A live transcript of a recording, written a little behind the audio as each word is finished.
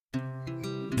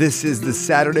This is the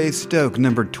Saturday Stoke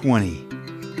number 20.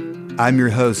 I'm your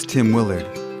host, Tim Willard.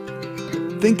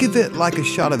 Think of it like a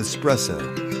shot of espresso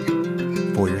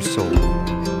for your soul.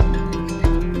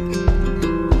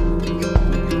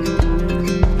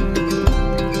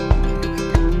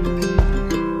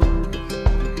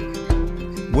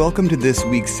 Welcome to this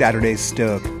week's Saturday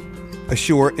Stoke, a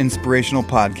short, inspirational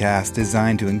podcast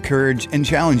designed to encourage and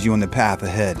challenge you on the path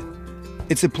ahead.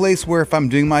 It's a place where if I'm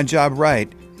doing my job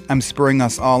right, I'm spurring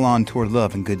us all on toward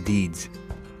love and good deeds.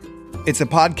 It's a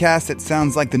podcast that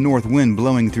sounds like the north wind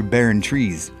blowing through barren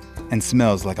trees and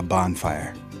smells like a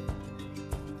bonfire.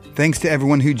 Thanks to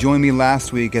everyone who joined me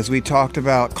last week as we talked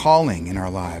about calling in our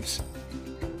lives.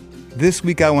 This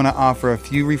week I want to offer a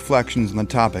few reflections on the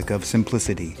topic of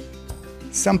simplicity,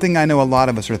 something I know a lot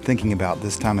of us are thinking about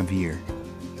this time of year.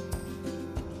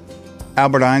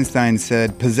 Albert Einstein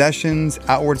said, "Possessions,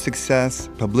 outward success,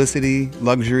 publicity,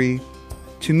 luxury,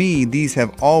 to me, these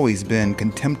have always been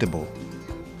contemptible.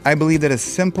 I believe that a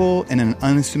simple and an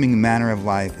unassuming manner of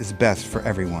life is best for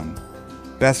everyone,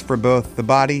 best for both the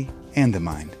body and the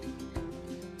mind."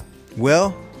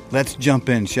 Well, let's jump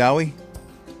in, shall we?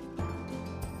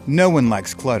 No one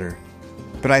likes clutter,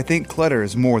 but I think clutter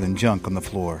is more than junk on the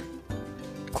floor.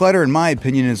 Clutter, in my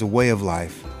opinion, is a way of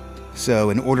life. So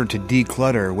in order to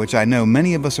declutter, which I know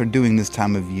many of us are doing this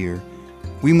time of year,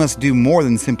 we must do more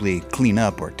than simply clean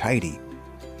up or tidy.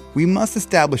 We must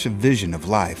establish a vision of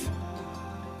life.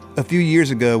 A few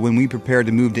years ago, when we prepared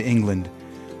to move to England,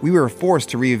 we were forced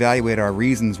to reevaluate our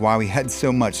reasons why we had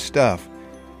so much stuff.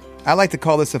 I like to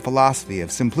call this a philosophy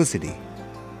of simplicity.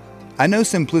 I know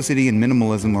simplicity and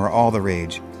minimalism are all the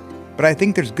rage, but I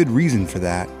think there's good reason for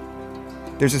that.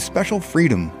 There's a special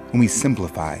freedom when we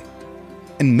simplify,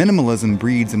 and minimalism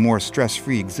breeds a more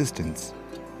stress-free existence.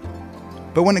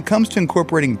 But when it comes to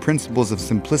incorporating principles of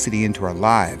simplicity into our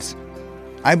lives,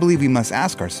 I believe we must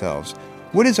ask ourselves,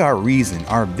 what is our reason,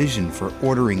 our vision for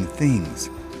ordering things?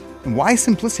 And why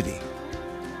simplicity?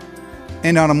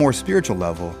 And on a more spiritual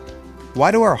level,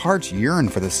 why do our hearts yearn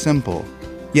for the simple,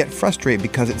 yet frustrate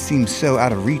because it seems so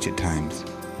out of reach at times?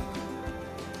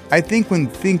 I think when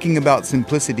thinking about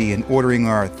simplicity and ordering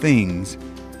our things,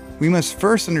 we must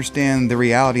first understand the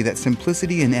reality that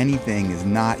simplicity in anything is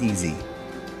not easy.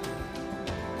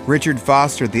 Richard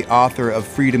Foster, the author of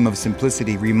Freedom of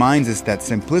Simplicity, reminds us that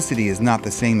simplicity is not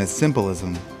the same as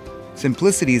simplism.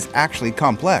 Simplicity is actually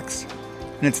complex,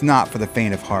 and it's not for the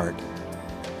faint of heart.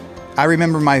 I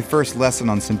remember my first lesson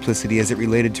on simplicity as it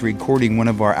related to recording one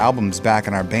of our albums back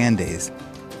in our band days.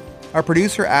 Our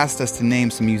producer asked us to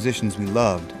name some musicians we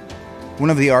loved.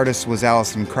 One of the artists was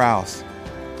Alison Krauss.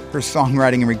 Her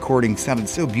songwriting and recording sounded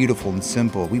so beautiful and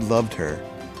simple. We loved her.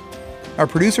 Our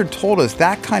producer told us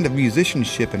that kind of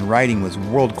musicianship and writing was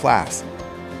world-class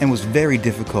and was very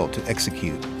difficult to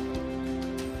execute.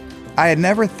 I had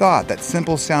never thought that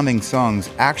simple-sounding songs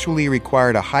actually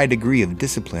required a high degree of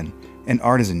discipline and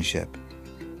artisanship.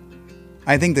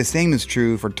 I think the same is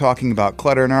true for talking about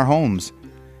clutter in our homes.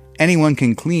 Anyone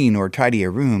can clean or tidy a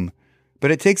room,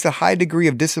 but it takes a high degree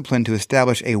of discipline to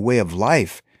establish a way of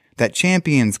life that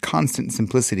champions constant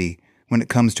simplicity when it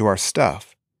comes to our stuff.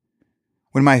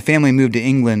 When my family moved to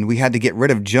England, we had to get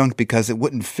rid of junk because it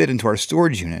wouldn't fit into our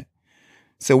storage unit.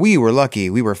 So we were lucky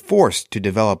we were forced to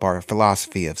develop our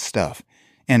philosophy of stuff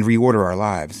and reorder our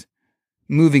lives.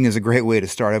 Moving is a great way to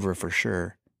start over for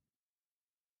sure.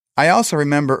 I also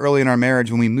remember early in our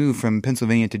marriage when we moved from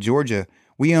Pennsylvania to Georgia,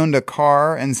 we owned a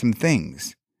car and some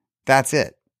things. That's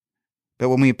it. But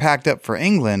when we packed up for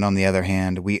England, on the other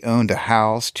hand, we owned a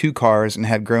house, 2 cars, and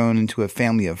had grown into a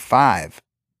family of 5.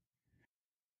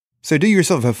 So do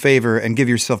yourself a favor and give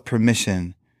yourself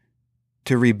permission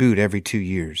to reboot every 2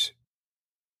 years.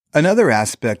 Another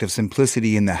aspect of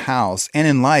simplicity in the house and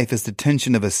in life is the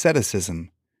tension of asceticism.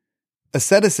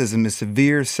 Asceticism is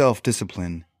severe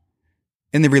self-discipline.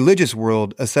 In the religious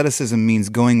world, asceticism means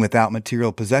going without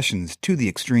material possessions to the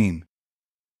extreme.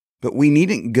 But we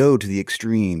needn't go to the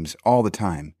extremes all the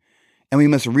time, and we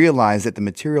must realize that the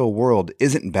material world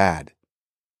isn't bad.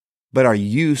 But our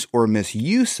use or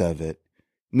misuse of it,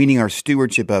 meaning our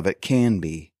stewardship of it, can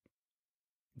be.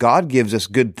 God gives us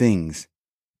good things,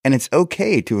 and it's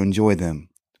okay to enjoy them.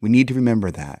 We need to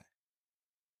remember that.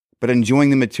 But enjoying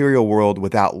the material world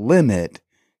without limit,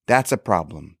 that's a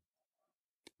problem.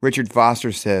 Richard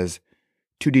Foster says,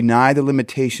 "To deny the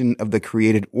limitation of the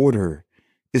created order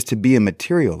is to be a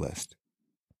materialist."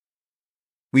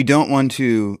 We don't want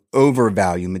to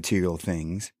overvalue material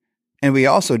things, and we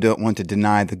also don't want to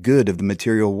deny the good of the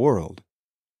material world.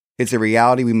 It's a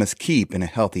reality we must keep in a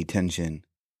healthy tension.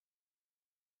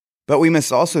 But we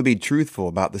must also be truthful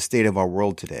about the state of our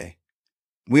world today.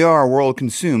 We are a world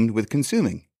consumed with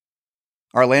consuming.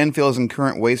 Our landfills and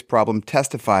current waste problem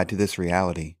testify to this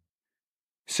reality.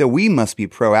 So we must be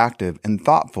proactive and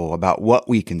thoughtful about what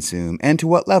we consume and to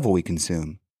what level we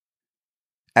consume.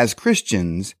 As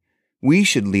Christians, we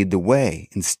should lead the way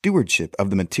in stewardship of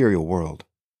the material world.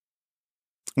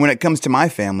 When it comes to my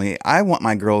family, I want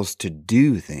my girls to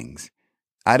do things.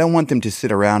 I don't want them to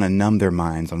sit around and numb their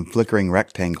minds on flickering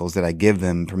rectangles that I give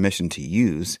them permission to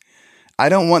use. I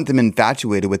don't want them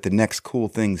infatuated with the next cool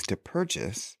things to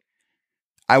purchase.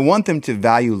 I want them to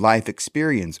value life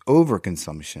experience over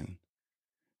consumption.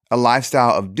 A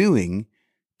lifestyle of doing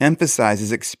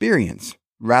emphasizes experience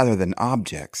rather than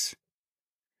objects.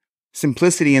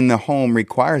 Simplicity in the home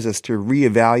requires us to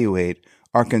reevaluate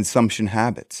our consumption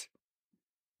habits.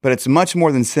 But it's much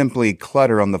more than simply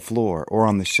clutter on the floor or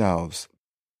on the shelves.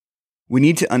 We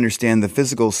need to understand the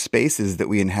physical spaces that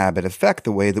we inhabit affect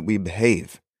the way that we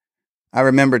behave. I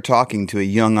remember talking to a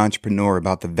young entrepreneur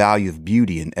about the value of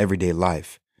beauty in everyday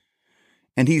life.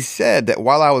 And he said that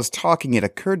while I was talking, it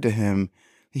occurred to him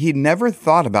he'd never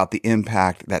thought about the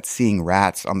impact that seeing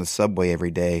rats on the subway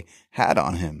every day had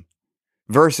on him,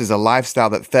 versus a lifestyle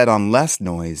that fed on less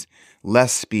noise,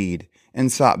 less speed, and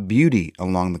sought beauty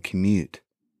along the commute.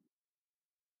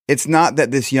 It's not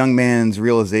that this young man's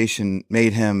realization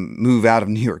made him move out of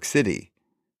New York City,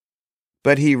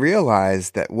 but he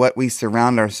realized that what we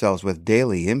surround ourselves with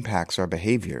daily impacts our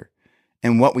behavior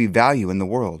and what we value in the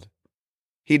world.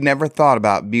 He'd never thought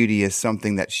about beauty as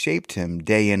something that shaped him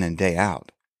day in and day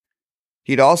out.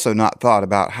 He'd also not thought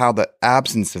about how the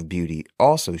absence of beauty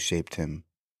also shaped him.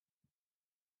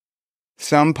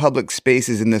 Some public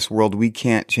spaces in this world we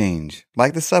can't change,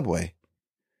 like the subway.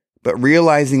 But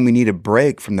realizing we need a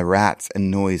break from the rats and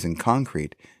noise and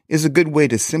concrete is a good way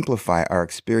to simplify our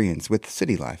experience with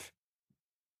city life.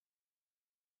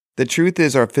 The truth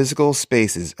is our physical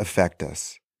spaces affect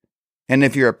us. And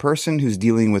if you're a person who's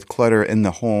dealing with clutter in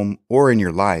the home or in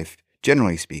your life,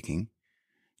 generally speaking,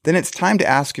 then it's time to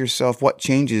ask yourself what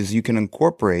changes you can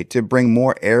incorporate to bring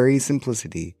more airy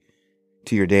simplicity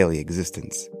to your daily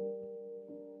existence.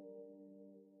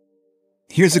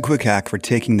 Here's a quick hack for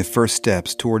taking the first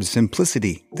steps towards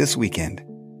simplicity this weekend.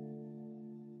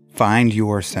 Find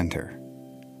your center.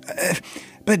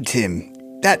 But Tim,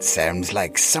 that sounds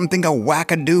like something a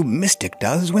wackadoo mystic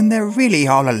does when they're really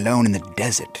all alone in the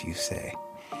desert, you say.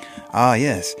 Ah,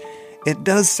 yes, it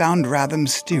does sound rather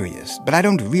mysterious, but I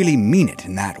don't really mean it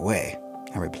in that way,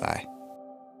 I reply.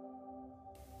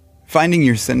 Finding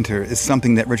your center is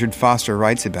something that Richard Foster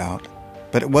writes about,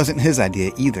 but it wasn't his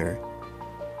idea either.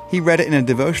 He read it in a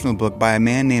devotional book by a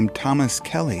man named Thomas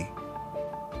Kelly.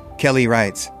 Kelly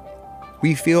writes,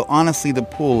 "We feel honestly the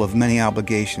pull of many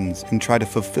obligations and try to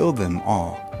fulfill them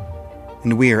all.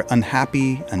 And we are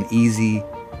unhappy, uneasy,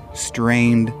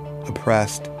 strained,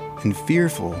 oppressed, and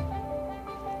fearful.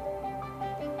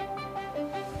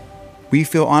 We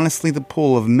feel honestly the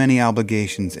pull of many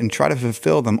obligations and try to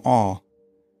fulfill them all.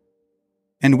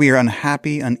 And we are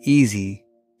unhappy, uneasy,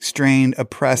 strained,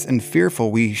 oppressed, and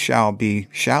fearful we shall be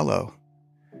shallow.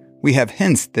 We have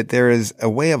hints that there is a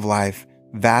way of life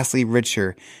vastly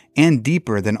richer and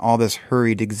deeper than all this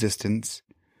hurried existence,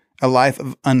 a life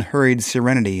of unhurried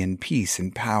serenity and peace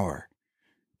and power.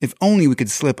 If only we could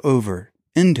slip over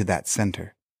into that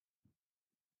center."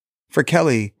 For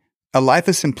Kelly, a life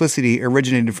of simplicity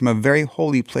originated from a very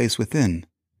holy place within.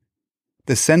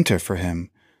 The center for him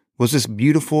was this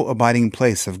beautiful abiding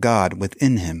place of God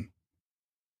within him.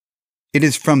 It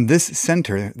is from this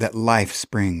center that life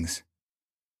springs.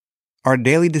 Our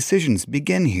daily decisions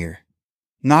begin here,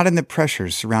 not in the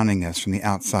pressures surrounding us from the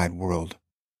outside world.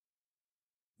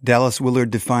 Dallas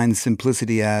Willard defines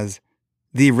simplicity as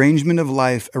the arrangement of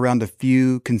life around a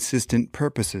few consistent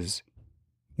purposes,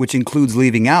 which includes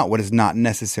leaving out what is not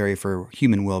necessary for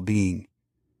human well-being.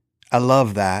 I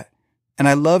love that, and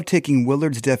I love taking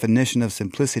Willard's definition of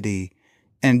simplicity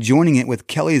and joining it with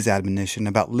Kelly's admonition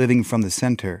about living from the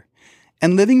center.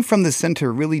 And living from the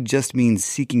center really just means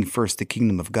seeking first the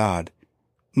kingdom of God,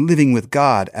 living with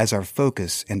God as our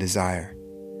focus and desire.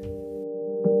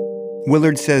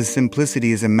 Willard says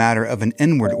simplicity is a matter of an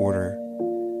inward order.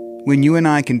 When you and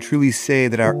I can truly say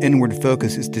that our inward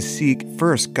focus is to seek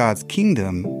first God's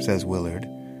kingdom, says Willard,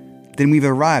 then we've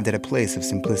arrived at a place of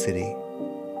simplicity.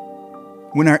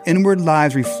 When our inward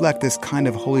lives reflect this kind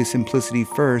of holy simplicity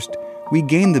first, we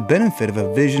gain the benefit of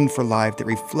a vision for life that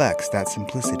reflects that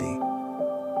simplicity.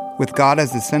 With God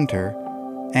as the center,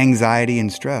 anxiety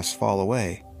and stress fall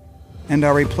away and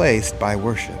are replaced by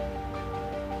worship.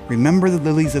 Remember the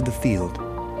lilies of the field.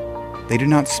 They do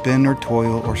not spin or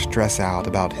toil or stress out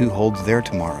about who holds their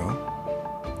tomorrow.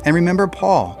 And remember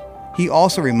Paul. He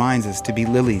also reminds us to be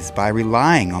lilies by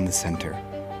relying on the center.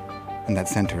 and that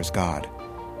center is God.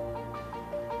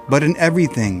 But in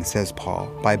everything, says Paul,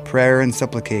 by prayer and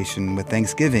supplication with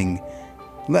thanksgiving,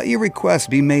 let your requests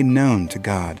be made known to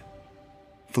God.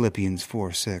 Philippians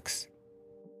 4:6.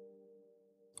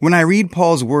 When I read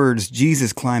Paul's words,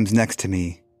 Jesus climbs next to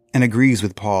me and agrees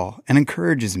with Paul and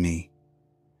encourages me.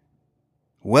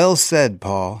 Well said,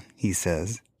 Paul, he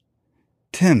says.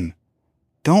 Tim,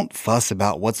 don't fuss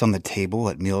about what's on the table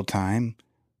at mealtime,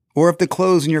 or if the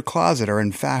clothes in your closet are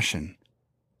in fashion.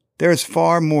 There is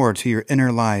far more to your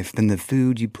inner life than the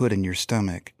food you put in your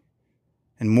stomach,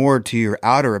 and more to your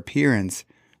outer appearance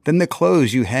than the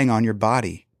clothes you hang on your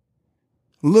body.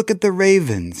 Look at the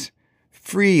ravens,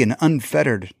 free and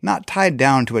unfettered, not tied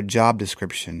down to a job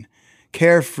description,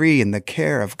 carefree in the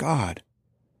care of God.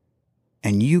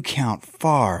 And you count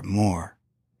far more.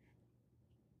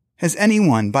 Has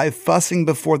anyone, by fussing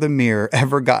before the mirror,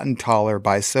 ever gotten taller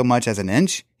by so much as an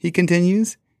inch? He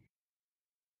continues.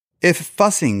 If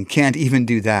fussing can't even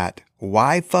do that,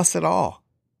 why fuss at all?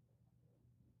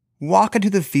 Walk into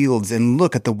the fields and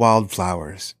look at the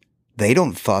wildflowers. They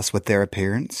don't fuss with their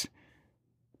appearance.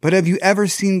 But have you ever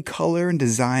seen color and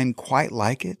design quite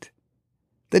like it?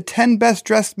 The 10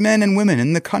 best-dressed men and women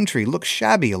in the country look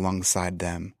shabby alongside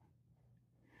them.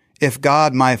 If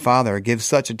God, my Father, gives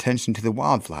such attention to the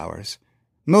wildflowers,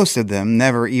 most of them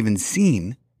never even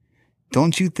seen,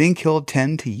 don't you think He'll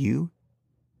tend to you,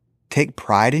 take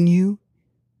pride in you,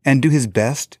 and do His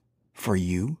best for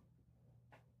you?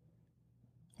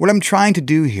 What I'm trying to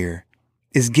do here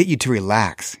is get you to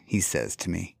relax, he says to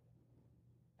me,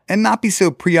 and not be so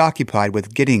preoccupied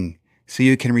with getting so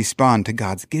you can respond to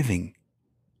God's giving.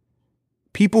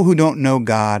 People who don't know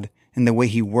God and the way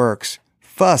He works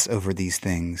fuss over these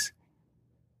things.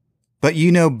 But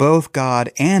you know both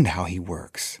God and how He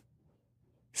works.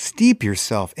 Steep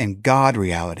yourself in God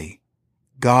reality,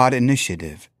 God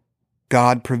initiative,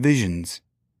 God provisions.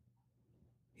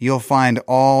 You'll find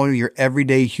all your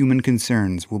everyday human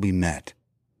concerns will be met.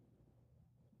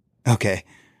 Okay,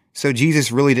 so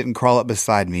Jesus really didn't crawl up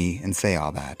beside me and say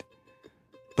all that.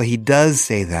 But He does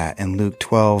say that in Luke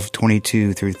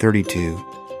 12:22 through 32.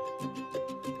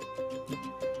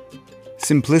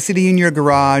 Simplicity in your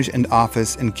garage and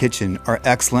office and kitchen are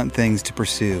excellent things to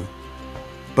pursue.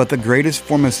 But the greatest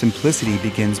form of simplicity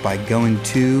begins by going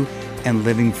to and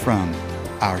living from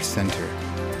our center.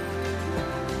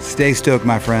 Stay stoked,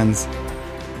 my friends.